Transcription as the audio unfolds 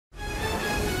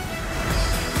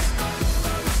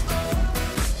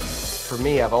for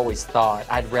me, I've always thought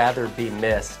I'd rather be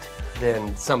missed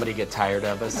than somebody get tired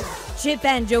of us. Chip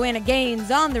and Joanna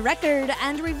Gaines on the record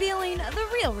and revealing the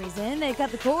real reason they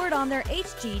cut the cord on their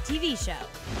HGTV show.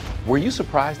 Were you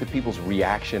surprised at people's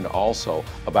reaction also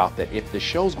about that? If the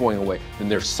show's going away, then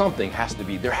there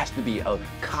has to be a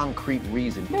concrete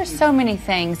reason. There's so many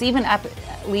things, even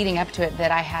leading up to it,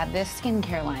 that I had this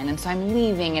skincare line, and so I'm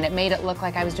leaving, and it made it look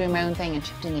like I was doing my own thing, and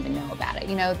Chip didn't even know about it.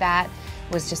 You know, that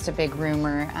was just a big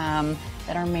rumor,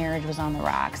 that our marriage was on the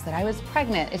rocks, that I was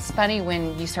pregnant. It's funny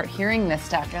when you start hearing this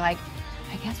stuff, you're like,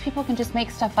 I guess people can just make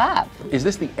stuff up. Is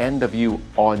this the end of you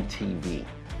on TV?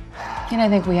 And I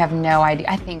think we have no idea.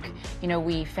 I think, you know,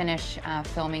 we finish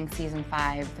filming season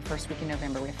 5 the first week in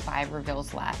November. We have 5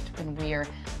 reveals left, and we are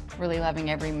really loving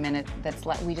every minute that's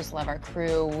left. We just love our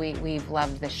crew. We've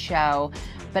loved the show.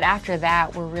 But after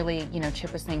that, we're really, you know,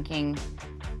 Chip was thinking,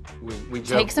 we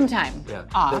take some time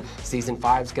off. Season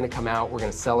 5 is going to come out. We're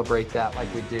going to celebrate that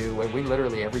like we do. And we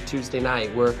literally, every Tuesday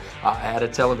night, we're at a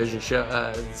television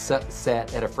show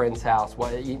set at a friend's house,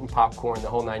 eating popcorn, the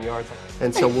whole 9 yards.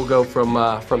 And so we'll go from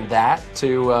that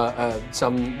to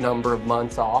some number of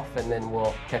months off, and then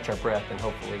we'll catch our breath and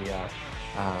hopefully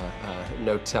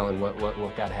no telling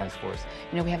what God has for us.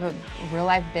 You know, we have a real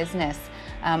life business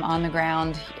on the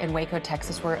ground in Waco,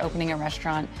 Texas. We're opening a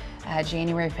restaurant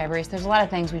January, February. So there's a lot of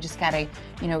things we just gotta,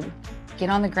 you know,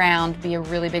 get on the ground, be a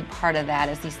really big part of that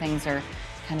as these things are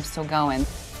kind of still going.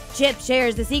 Chip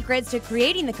shares the secrets to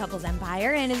creating the couple's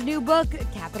empire in his new book,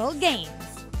 Capital Gains.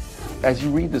 As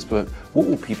you read this book, what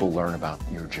will people learn about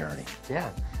your journey? Yeah,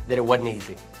 that it wasn't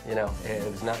easy. You know,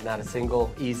 it was not a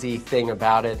single easy thing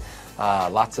about it.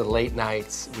 Lots of late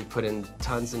nights. We put in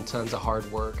tons and tons of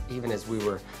hard work. Even as we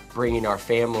were bringing our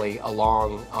family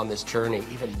along on this journey,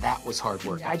 even that was hard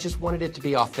work. I just wanted it to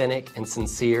be authentic and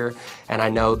sincere, and I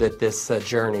know that this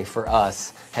journey for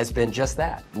us has been just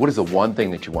that. What is the one thing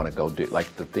that you want to go do,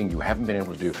 like the thing you haven't been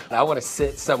able to do? I want to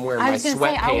sit somewhere in my sweatpants. I was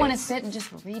going to say, I want to sit and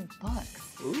just read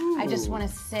books. Ooh. I just want to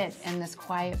sit in this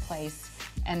quiet place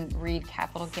and read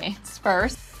Capital Gains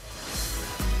first.